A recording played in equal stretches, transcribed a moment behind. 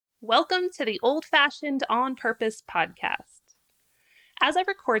Welcome to the Old Fashioned On Purpose podcast. As I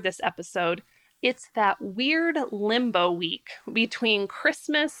record this episode, it's that weird limbo week between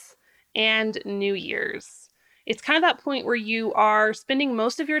Christmas and New Year's. It's kind of that point where you are spending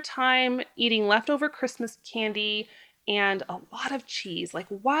most of your time eating leftover Christmas candy and a lot of cheese. Like,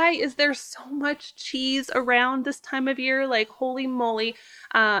 why is there so much cheese around this time of year? Like, holy moly.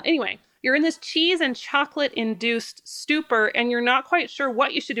 Anyway, you're in this cheese and chocolate induced stupor and you're not quite sure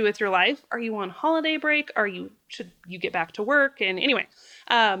what you should do with your life. Are you on holiday break? Should you get back to work? And anyway,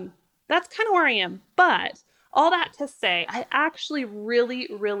 that's kind of where I am. But all that to say, I actually really,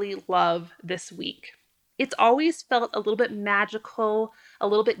 really love this week. It's always felt a little bit magical, a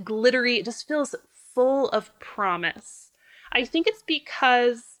little bit glittery. It just feels full of promise. I think it's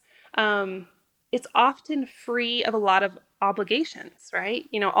because it's often free of a lot of obligations, right?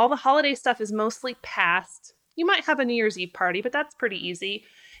 You know, all the holiday stuff is mostly past. You might have a New Year's Eve party, but that's pretty easy.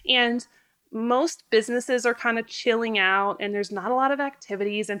 And most businesses are kind of chilling out and there's not a lot of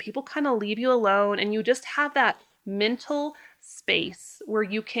activities and people kind of leave you alone and you just have that mental space where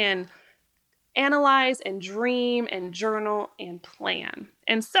you can analyze and dream and journal and plan.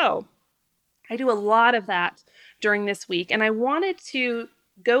 And so I do a lot of that during this week. And I wanted to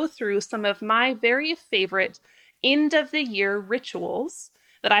go through some of my very favorite end of the year rituals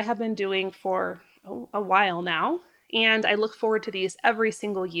that I have been doing for a while now. And I look forward to these every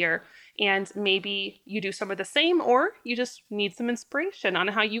single year. And maybe you do some of the same, or you just need some inspiration on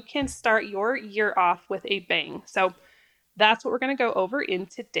how you can start your year off with a bang. So that's what we're going to go over in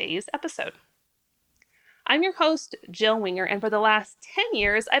today's episode. I'm your host, Jill Winger, and for the last 10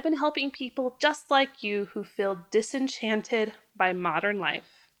 years, I've been helping people just like you who feel disenchanted by modern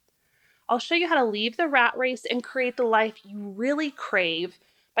life. I'll show you how to leave the rat race and create the life you really crave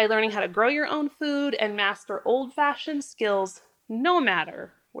by learning how to grow your own food and master old-fashioned skills no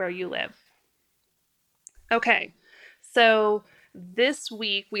matter where you live. Okay, so this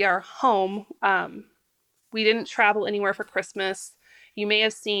week we are home. We didn't travel anywhere for Christmas. You may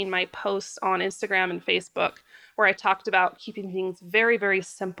have seen my posts on Instagram and Facebook where I talked about keeping things very, very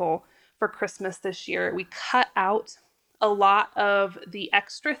simple for Christmas this year. We cut out a lot of the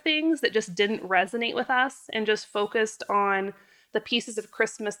extra things that just didn't resonate with us and just focused on the pieces of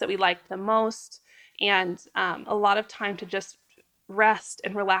Christmas that we liked the most and a lot of time to just rest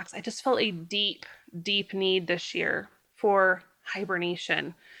and relax. I just felt a deep, deep need this year for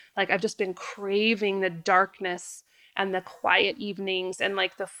hibernation. Like I've just been craving the darkness and the quiet evenings and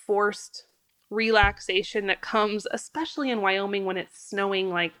like the forced relaxation that comes, especially in Wyoming when it's snowing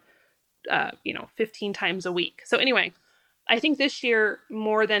like, 15 times a week. So anyway, I think this year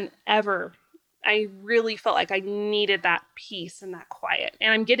more than ever, I really felt like I needed that peace and that quiet,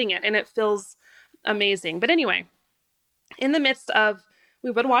 and I'm getting it and it feels amazing. But anyway, in the midst of,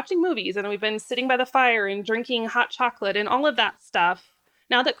 we've been watching movies and we've been sitting by the fire and drinking hot chocolate and all of that stuff.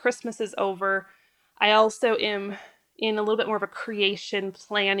 Now that Christmas is over, I also am in a little bit more of a creation,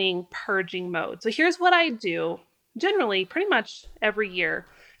 planning, purging mode. So here's what I do generally pretty much every year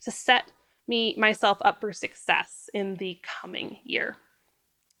to set myself up for success in the coming year.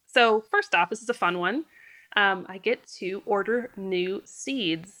 So first off, this is a fun one. I get to order new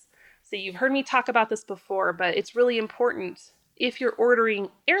seeds. So you've heard me talk about this before, but it's really important if you're ordering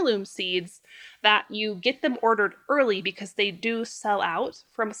heirloom seeds that you get them ordered early because they do sell out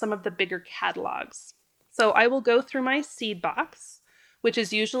from some of the bigger catalogs. So I will go through my seed box, which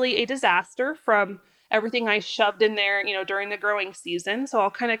is usually a disaster from everything I shoved in there, during the growing season. So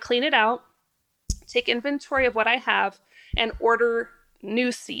I'll kind of clean it out, take inventory of what I have, and order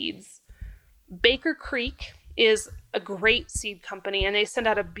new seeds. Baker Creek is a great seed company, and they send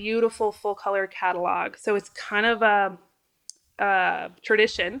out a beautiful full color catalog. So it's kind of a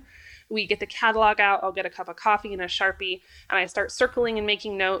tradition. We get the catalog out, I'll get a cup of coffee and a Sharpie, and I start circling and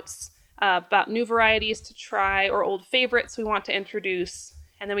making notes about new varieties to try or old favorites we want to introduce,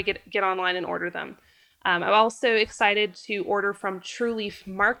 and then we get online and order them. I'm also excited to order from True Leaf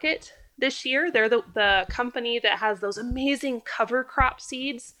Market this year. They're the company that has those amazing cover crop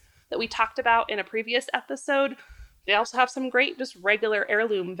seeds that we talked about in a previous episode. They also have some great just regular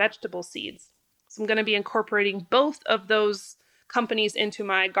heirloom vegetable seeds. So I'm going to be incorporating both of those companies into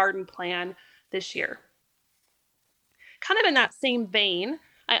my garden plan this year. Kind of in that same vein,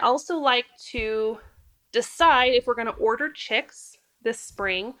 I also like to decide if we're going to order chicks this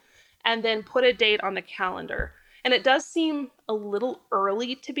spring and then put a date on the calendar. And it does seem a little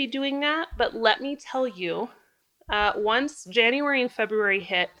early to be doing that, but let me tell you, once January and February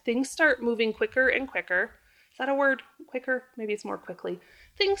hit, things start moving quicker and quicker. Is that a word? Quicker? Maybe it's more quickly.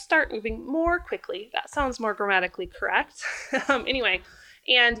 Things start moving more quickly. That sounds more grammatically correct. Anyway,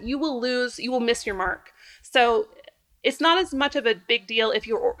 and you will miss your mark. So it's not as much of a big deal if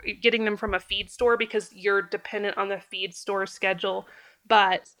you're getting them from a feed store because you're dependent on the feed store schedule.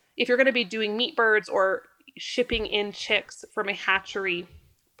 But if you're going to be doing meat birds or shipping in chicks from a hatchery,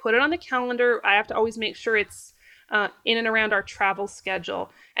 put it on the calendar. I have to always make sure it's in and around our travel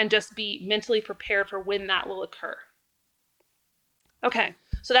schedule and just be mentally prepared for when that will occur. Okay,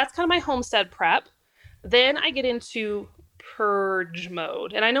 so that's kind of my homestead prep. Then I get into purge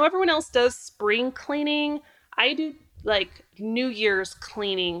mode. And I know everyone else does spring cleaning. I do like New Year's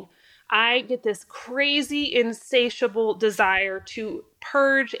cleaning. I get this crazy, insatiable desire to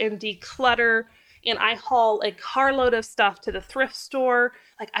purge and declutter. And I haul a carload of stuff to the thrift store.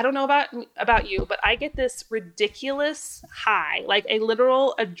 Like, I don't know about you, but I get this ridiculous high, like a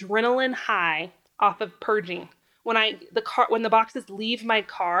literal adrenaline high off of purging. When the boxes leave my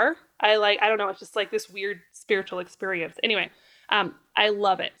car, I don't know, it's just like this weird spiritual experience. Anyway, I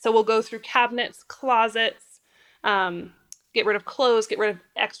love it. So we'll go through cabinets, closets, get rid of clothes, get rid of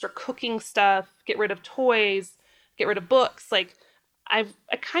extra cooking stuff, get rid of toys, get rid of books. Like I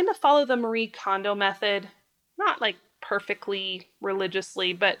kind of follow the Marie Kondo method, not like perfectly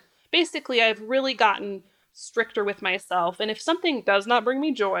religiously, but basically I've really gotten stricter with myself. And if something does not bring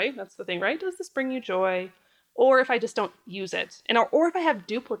me joy, that's the thing, right? Does this bring you joy? Or if I just don't use it, or if I have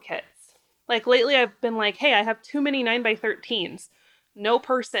duplicates. Like lately I've been like, hey, I have too many 9x13s. No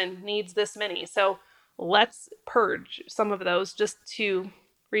person needs this many. So let's purge some of those just to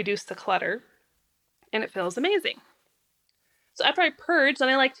reduce the clutter. And it feels amazing. So after I purge, then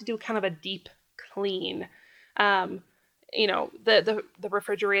I like to do kind of a deep clean. The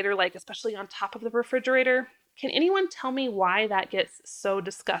refrigerator, like especially on top of the refrigerator. Can anyone tell me why that gets so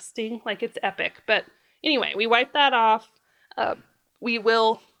disgusting? Like it's epic. But anyway, we wipe that off. We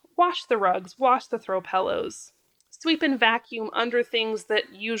will wash the rugs, wash the throw pillows, sweep and vacuum under things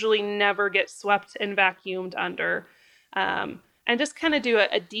that usually never get swept and vacuumed under, and just kind of do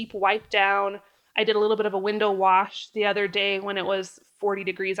a deep wipe down. I did a little bit of a window wash the other day when it was 40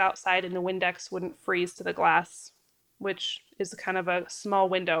 degrees outside and the Windex wouldn't freeze to the glass, which is kind of a small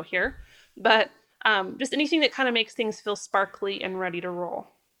window here. But just anything that kind of makes things feel sparkly and ready to roll.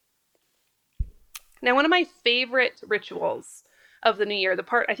 Now, one of my favorite rituals of the new year,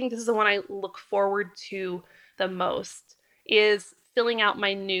 I think this is the one I look forward to the most, is filling out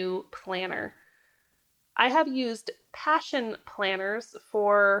my new planner. I have used Passion planners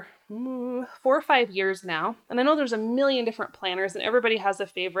for 4 or 5 years now. And I know there's a million different planners and everybody has a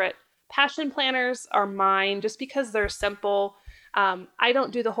favorite. Passion planners are mine just because they're simple. I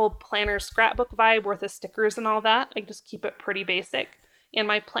don't do the whole planner scrapbook vibe with the stickers and all that. I just keep it pretty basic. And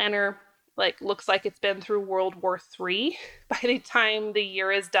my planner looks like it's been through World War III by the time the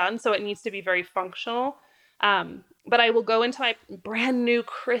year is done. So it needs to be very functional. But I will go into my brand new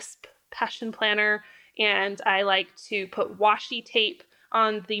crisp Passion planner and I like to put washi tape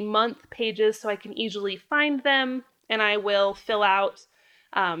on the month pages so I can easily find them. And I will fill out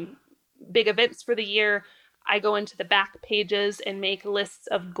big events for the year. I go into the back pages and make lists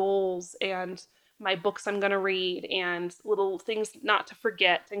of goals and my books I'm going to read and little things not to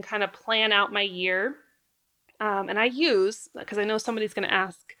forget and kind of plan out my year. And I use, because I know somebody's going to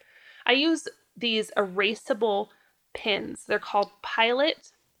ask, I use these erasable pins. They're called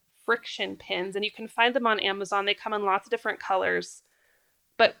Pilot friction pins, and you can find them on Amazon. They come in lots of different colors.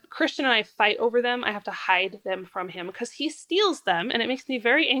 But Christian and I fight over them. I have to hide them from him because he steals them, and it makes me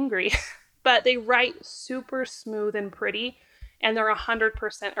very angry. But they write super smooth and pretty, and they're 100%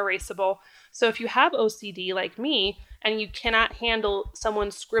 erasable. So if you have OCD like me, and you cannot handle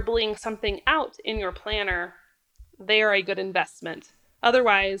someone scribbling something out in your planner, they are a good investment.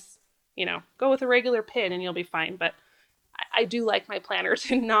 Otherwise, go with a regular pen and you'll be fine. But I do like my planner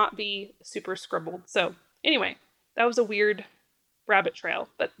to not be super scribbled. So anyway, that was a weird rabbit trail,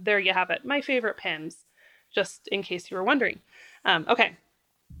 but there you have it. My favorite pens, just in case you were wondering. Okay.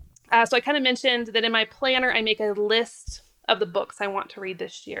 So I kind of mentioned that in my planner, I make a list of the books I want to read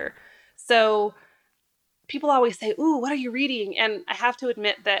this year. So people always say, ooh, what are you reading? And I have to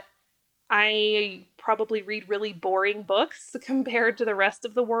admit that I probably read really boring books compared to the rest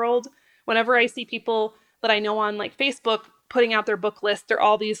of the world. Whenever I see people that I know on Facebook putting out their book list, they're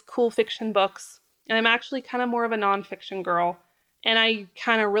all these cool fiction books. And I'm actually kind of more of a nonfiction girl. And I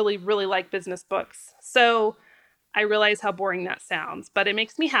kind of really, really like business books. So I realize how boring that sounds, but it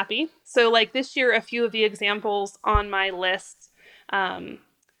makes me happy. So this year, a few of the examples on my list,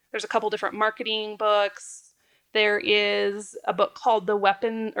 there's a couple different marketing books. There is a book called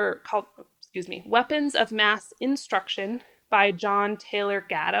Weapons of Mass Instruction by John Taylor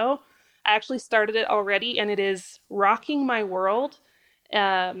Gatto. I actually started it already and it is rocking my world.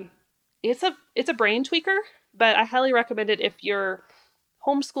 It's a brain tweaker, but I highly recommend it if you're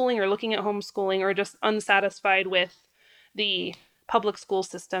homeschooling or looking at homeschooling or just unsatisfied with the public school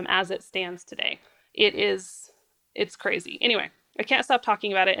system as it stands today. It's crazy. Anyway, I can't stop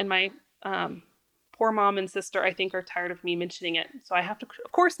talking about it, and my poor mom and sister, I think, are tired of me mentioning it. So I have to,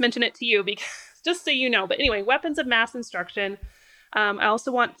 of course, mention it to you because just so you know. But anyway, Weapons of Mass Instruction. I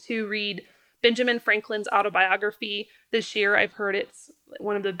also want to read Benjamin Franklin's autobiography this year. I've heard it's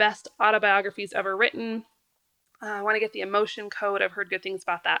one of the best autobiographies ever written. I want to get the Emotion Code. I've heard good things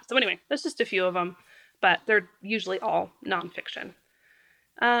about that. So anyway, that's just a few of them, but they're usually all nonfiction.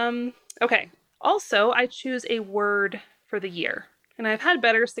 Okay. Also, I choose a word for the year. And I've had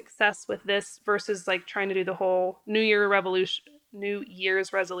better success with this versus like trying to do the whole New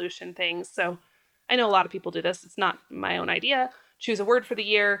Year's resolution things. So I know a lot of people do this. It's not my own idea. Choose a word for the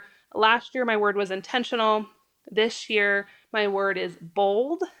year. Last year, my word was intentional. This year, my word is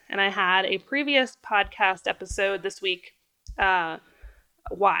bold. And I had a previous podcast episode this week,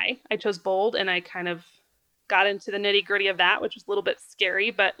 why I chose bold. And I kind of got into the nitty gritty of that, which was a little bit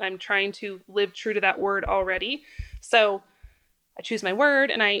scary, but I'm trying to live true to that word already. So I choose my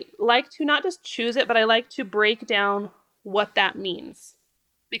word, and I like to not just choose it, but I like to break down what that means,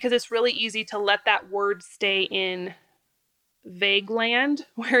 because it's really easy to let that word stay in vague land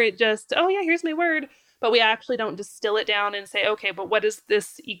where it just, oh yeah, here's my word, but we actually don't distill it down and say, okay, but what does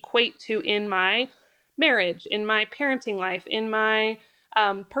this equate to in my marriage, in my parenting life, in my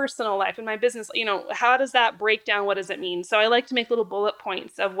personal life, in my business? How does that break down? What does it mean? So I like to make little bullet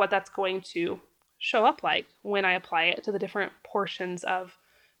points of what that's going to show up like when I apply it to the different portions of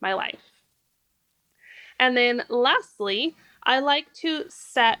my life. And then lastly, I like to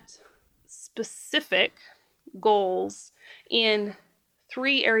set specific goals in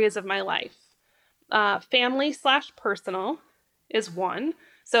 3 areas of my life. Family/personal is one.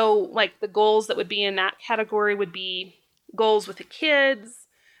 So like the goals that would be in that category would be goals with the kids,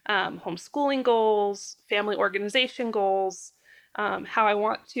 homeschooling goals, family organization goals, how I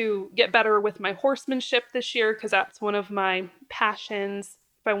want to get better with my horsemanship this year, because that's one of my passions.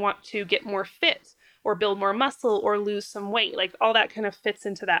 If I want to get more fit or build more muscle or lose some weight, like all that kind of fits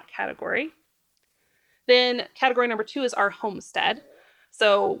into that category. Then category number 2 is our homestead.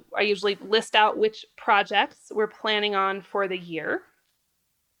 So I usually list out which projects we're planning on for the year.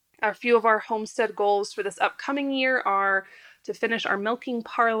 A few of our homestead goals for this upcoming year are to finish our milking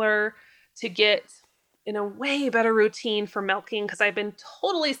parlor, to get in a way better routine for milking, because I've been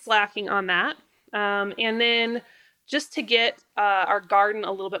totally slacking on that. And then just to get our garden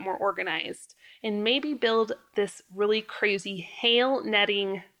a little bit more organized and maybe build this really crazy hail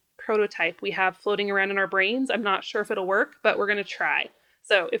netting prototype we have floating around in our brains. I'm not sure if it'll work, but we're going to try.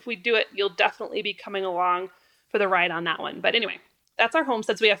 So if we do it, you'll definitely be coming along for the ride on that one. But anyway, that's our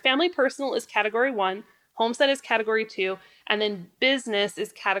homestead. So we have family personal is category 1, homestead is category 2, and then business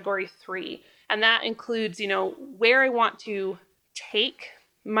is category 3. And that includes, where I want to take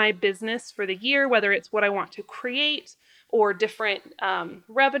my business for the year, whether it's what I want to create or different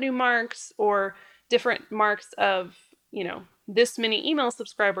revenue marks or different marks of, this many email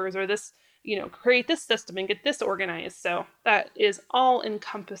subscribers or this, create this system and get this organized. So that is all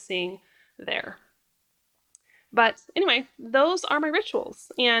encompassing there. But anyway, those are my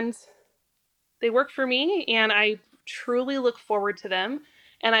rituals and they work for me and I truly look forward to them.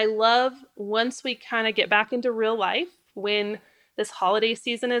 And I love once we kind of get back into real life, when this holiday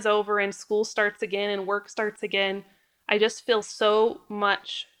season is over and school starts again and work starts again, I just feel so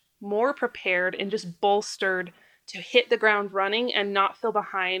much more prepared and just bolstered to hit the ground running and not feel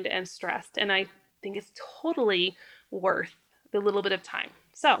behind and stressed. And I think it's totally worth the little bit of time.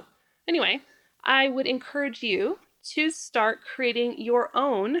 So anyway, I would encourage you to start creating your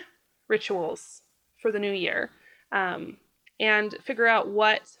own rituals for the new year. And figure out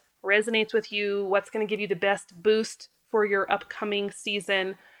what resonates with you, what's going to give you the best boost for your upcoming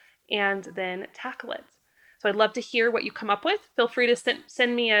season, and then tackle it. So I'd love to hear what you come up with. Feel free to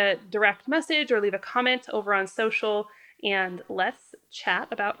send me a direct message or leave a comment over on social, and let's chat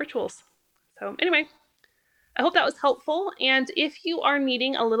about rituals. So anyway, I hope that was helpful. And if you are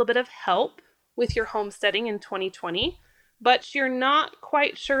needing a little bit of help with your homesteading in 2020, but you're not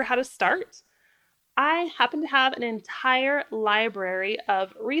quite sure how to start, I happen to have an entire library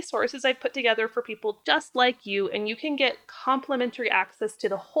of resources I've put together for people just like you, and you can get complimentary access to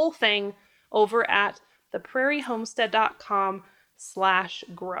the whole thing over at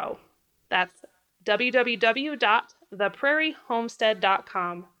theprairiehomestead.com/grow. That's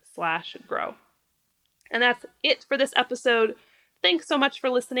www.theprairiehomestead.com/grow. And that's it for this episode. Thanks so much for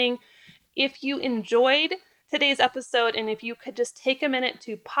listening. If you enjoyed today's episode. And if you could just take a minute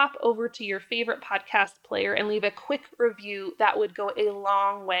to pop over to your favorite podcast player and leave a quick review, that would go a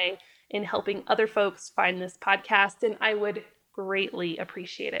long way in helping other folks find this podcast. And I would greatly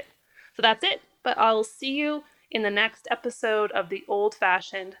appreciate it. So that's it. But I'll see you in the next episode of the Old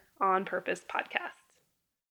Fashioned On Purpose podcast.